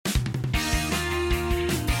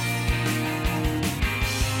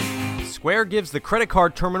Square gives the credit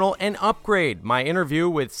card terminal an upgrade. My interview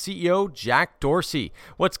with CEO Jack Dorsey.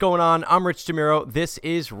 What's going on? I'm Rich DeMuro. This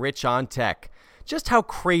is Rich on Tech. Just how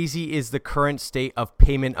crazy is the current state of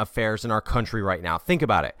payment affairs in our country right now? Think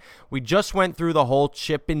about it. We just went through the whole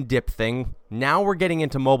chip and dip thing. Now we're getting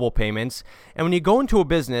into mobile payments. And when you go into a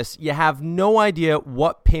business, you have no idea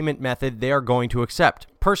what payment method they are going to accept.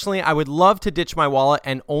 Personally, I would love to ditch my wallet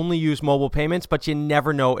and only use mobile payments, but you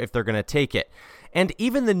never know if they're going to take it. And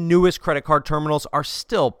even the newest credit card terminals are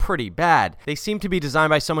still pretty bad. They seem to be designed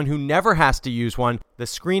by someone who never has to use one. The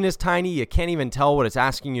screen is tiny, you can't even tell what it's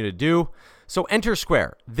asking you to do. So enter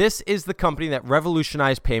Square. This is the company that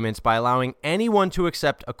revolutionized payments by allowing anyone to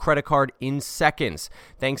accept a credit card in seconds,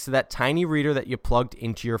 thanks to that tiny reader that you plugged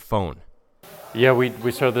into your phone. Yeah,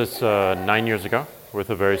 we started this 9 years ago with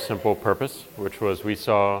a very simple purpose, which was we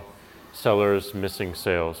saw sellers missing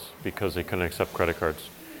sales because they couldn't accept credit cards.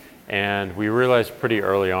 And we realized pretty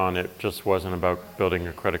early on it just wasn't about building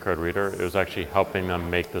a credit card reader, it was actually helping them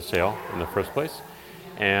make the sale in the first place.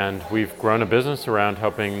 And we've grown a business around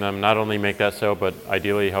helping them not only make that sale, but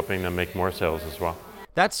ideally helping them make more sales as well.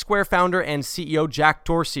 That's Square founder and CEO Jack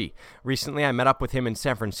Dorsey. Recently, I met up with him in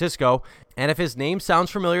San Francisco, and if his name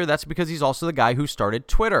sounds familiar, that's because he's also the guy who started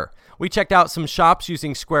Twitter. We checked out some shops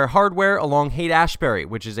using Square hardware along Haight-Ashbury,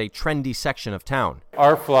 which is a trendy section of town.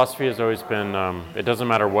 Our philosophy has always been, it doesn't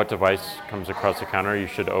matter what device comes across the counter, you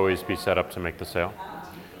should always be set up to make the sale.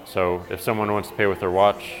 So if someone wants to pay with their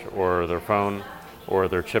watch or their phone or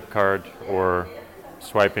their chip card or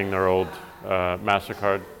swiping their old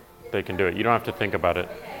MasterCard, they can do it. You don't have to think about it.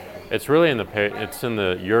 It's really in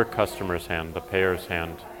your customer's hand, the payer's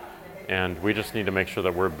hand. And we just need to make sure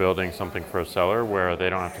that we're building something for a seller where they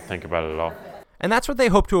don't have to think about it at all. And that's what they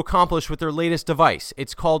hope to accomplish with their latest device.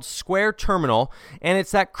 It's called Square Terminal, and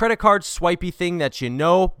it's that credit card swipey thing that you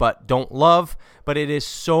know but don't love, but it is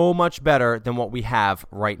so much better than what we have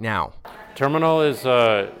right now. Terminal is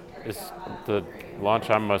the launch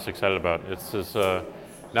I'm most excited about. It's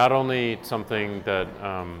not only something that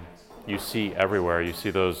you see everywhere. You see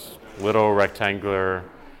those little rectangular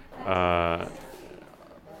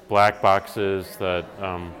black boxes that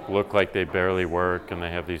look like they barely work, and they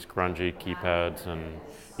have these grungy keypads, and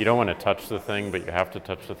you don't want to touch the thing, but you have to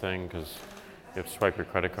touch the thing because you have to swipe your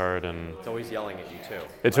credit card, and it's always yelling at you too.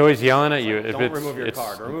 It's always yelling at you. Don't remove your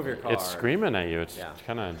card. Remove your card. It's screaming at you. It's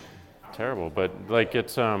kind of terrible, but like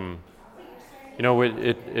it's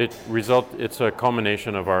it's a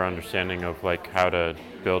culmination of our understanding of like how to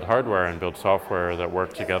build hardware and build software that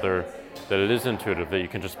work together, that it is intuitive, that you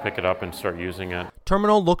can just pick it up and start using it.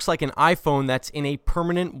 Terminal looks like an iPhone that's in a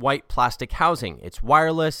permanent white plastic housing. It's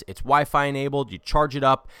wireless, it's Wi-Fi enabled, you charge it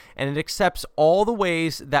up, and it accepts all the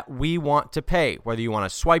ways that we want to pay, whether you want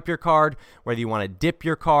to swipe your card, whether you want to dip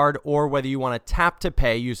your card, or whether you want to tap to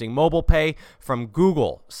pay using mobile pay from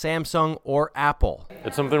Google, Samsung, or Apple.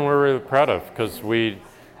 It's something we're really proud of because we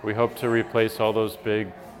hope to replace all those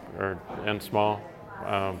big and small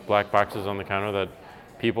black boxes on the counter that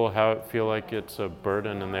people feel like it's a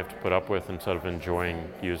burden and they have to put up with instead of enjoying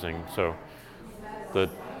using. So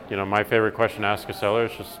my favorite question to ask a seller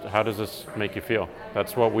is just, how does this make you feel?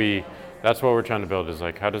 That's what we're trying to build, is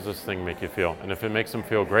like, how does this thing make you feel? And if it makes them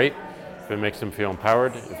feel great, if it makes them feel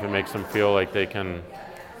empowered, if it makes them feel like they can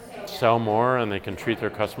sell more and they can treat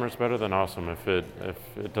their customers better, then awesome. If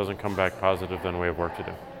it doesn't come back positive, then we have work to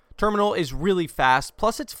do. Terminal is really fast,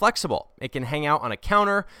 plus it's flexible. It can hang out on a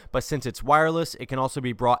counter, but since it's wireless, it can also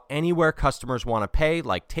be brought anywhere customers want to pay,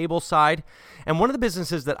 like tableside. And one of the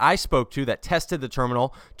businesses that I spoke to that tested the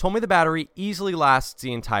terminal told me the battery easily lasts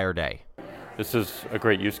the entire day. This is a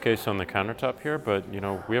great use case on the countertop here, but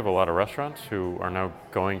we have a lot of restaurants who are now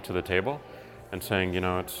going to the table and saying,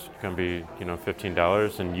 it's going to be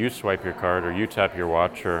 $15, and you swipe your card, or you tap your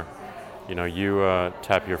watch, or you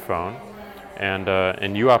tap your phone.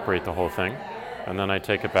 And you operate the whole thing, and then I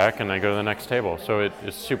take it back and I go to the next table. So it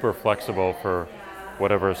is super flexible for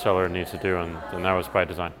whatever a seller needs to do, and that was by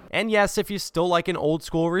design. And yes, if you still like an old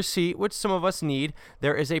school receipt, which some of us need,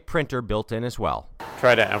 there is a printer built in as well.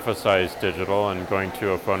 Try to emphasize digital and going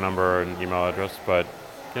to a phone number or an email address, but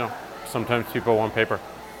sometimes people want paper.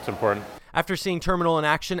 It's important. After seeing Terminal in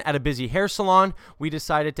action at a busy hair salon, we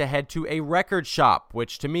decided to head to a record shop,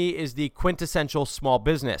 which to me is the quintessential small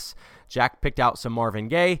business. Jack picked out some Marvin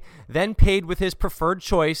Gaye, then paid with his preferred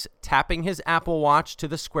choice, tapping his Apple Watch to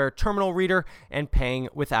the Square Terminal reader and paying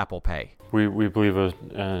with Apple Pay. We believe a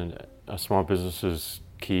small business is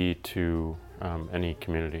key to any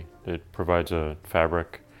community. It provides a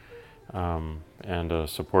fabric and a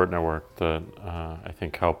support network that I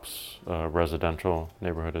think helps a residential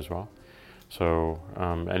neighborhood as well. So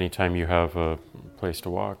anytime you have a place to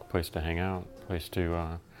walk, place to hang out, place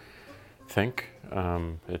to think,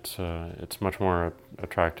 it's much more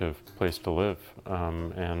attractive place to live,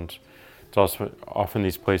 and it's also often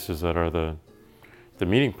these places that are the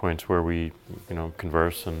meeting points where we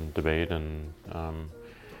converse and debate and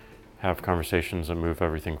have conversations that move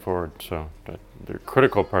everything forward. So they're a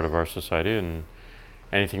critical part of our society, and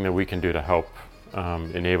anything that we can do to help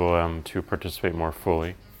enable them to participate more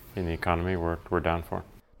fully in the economy, we're down for.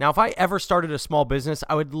 Now, if I ever started a small business,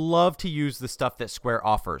 I would love to use the stuff that Square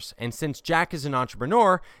offers. And since Jack is an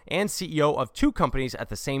entrepreneur and CEO of 2 companies at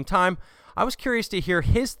the same time, I was curious to hear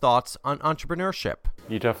his thoughts on entrepreneurship.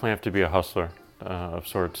 You definitely have to be a hustler of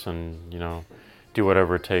sorts, and do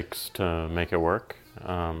whatever it takes to make it work.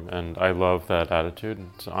 And I love that attitude.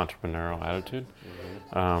 It's an entrepreneurial attitude.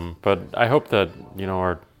 But I hope that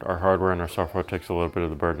our hardware and our software takes a little bit of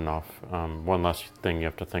the burden off. One less thing you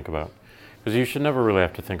have to think about, because you should never really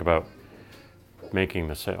have to think about making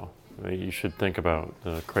the sale. You should think about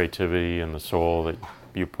the creativity and the soul that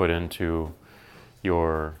you put into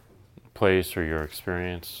your place or your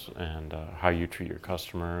experience, and how you treat your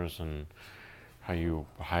customers, and how you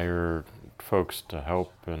hire folks to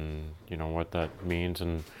help, and what that means,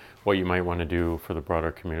 and what you might want to do for the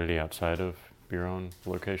broader community outside of your own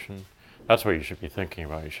location. That's what you should be thinking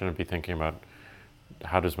about. You shouldn't be thinking about,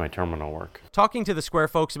 how does my terminal work? Talking to the Square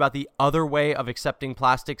folks about the other way of accepting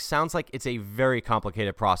plastics sounds like it's a very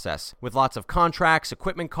complicated process, with lots of contracts,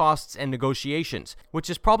 equipment costs, and negotiations, which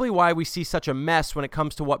is probably why we see such a mess when it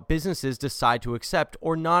comes to what businesses decide to accept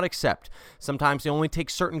or not accept. Sometimes they only take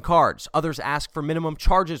certain cards, others ask for minimum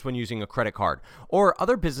charges when using a credit card, or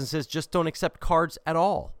other businesses just don't accept cards at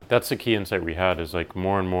all. That's the key insight we had, is like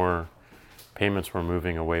more and more payments were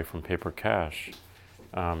moving away from paper cash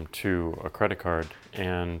to a credit card,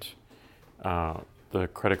 and the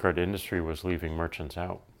credit card industry was leaving merchants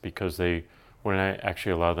out because they wouldn't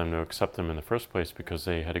actually allow them to accept them in the first place, because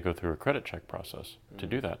they had to go through a credit check process to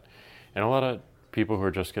do that. And a lot of people who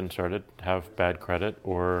are just getting started have bad credit,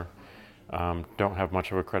 or don't have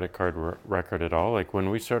much of a credit card record at all. Like when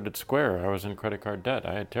we started Square, I was in credit card debt.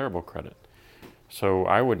 I had terrible credit. So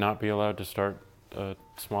I would not be allowed to start a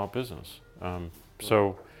small business.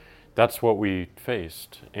 So that's what we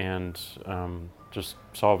faced, and just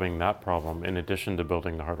solving that problem, in addition to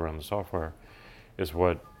building the hardware and the software, is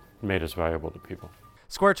what made us valuable to people.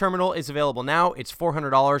 Square Terminal is available now. It's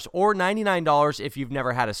 $400 or $99 if you've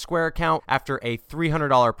never had a Square account. After a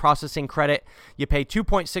 $300 processing credit, you pay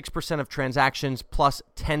 2.6% of transactions plus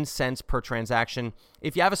 10 cents per transaction.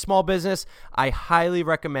 If you have a small business, I highly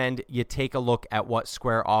recommend you take a look at what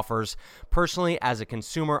Square offers. Personally, as a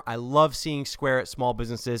consumer, I love seeing Square at small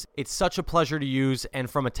businesses. It's such a pleasure to use, and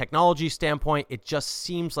from a technology standpoint, it just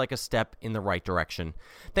seems like a step in the right direction.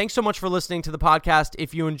 Thanks so much for listening to the podcast.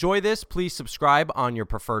 If you enjoy this, please subscribe on your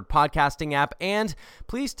preferred podcasting app, and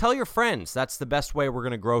please tell your friends. That's the best way we're going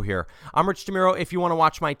to grow here. I'm Rich DeMuro. If you want to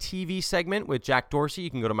watch my TV segment with Jack Dorsey, you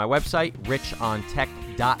can go to my website,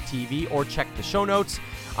 richontech.tv, or check the show notes.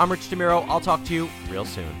 I'm Rich DeMuro. I'll talk to you real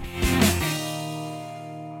soon.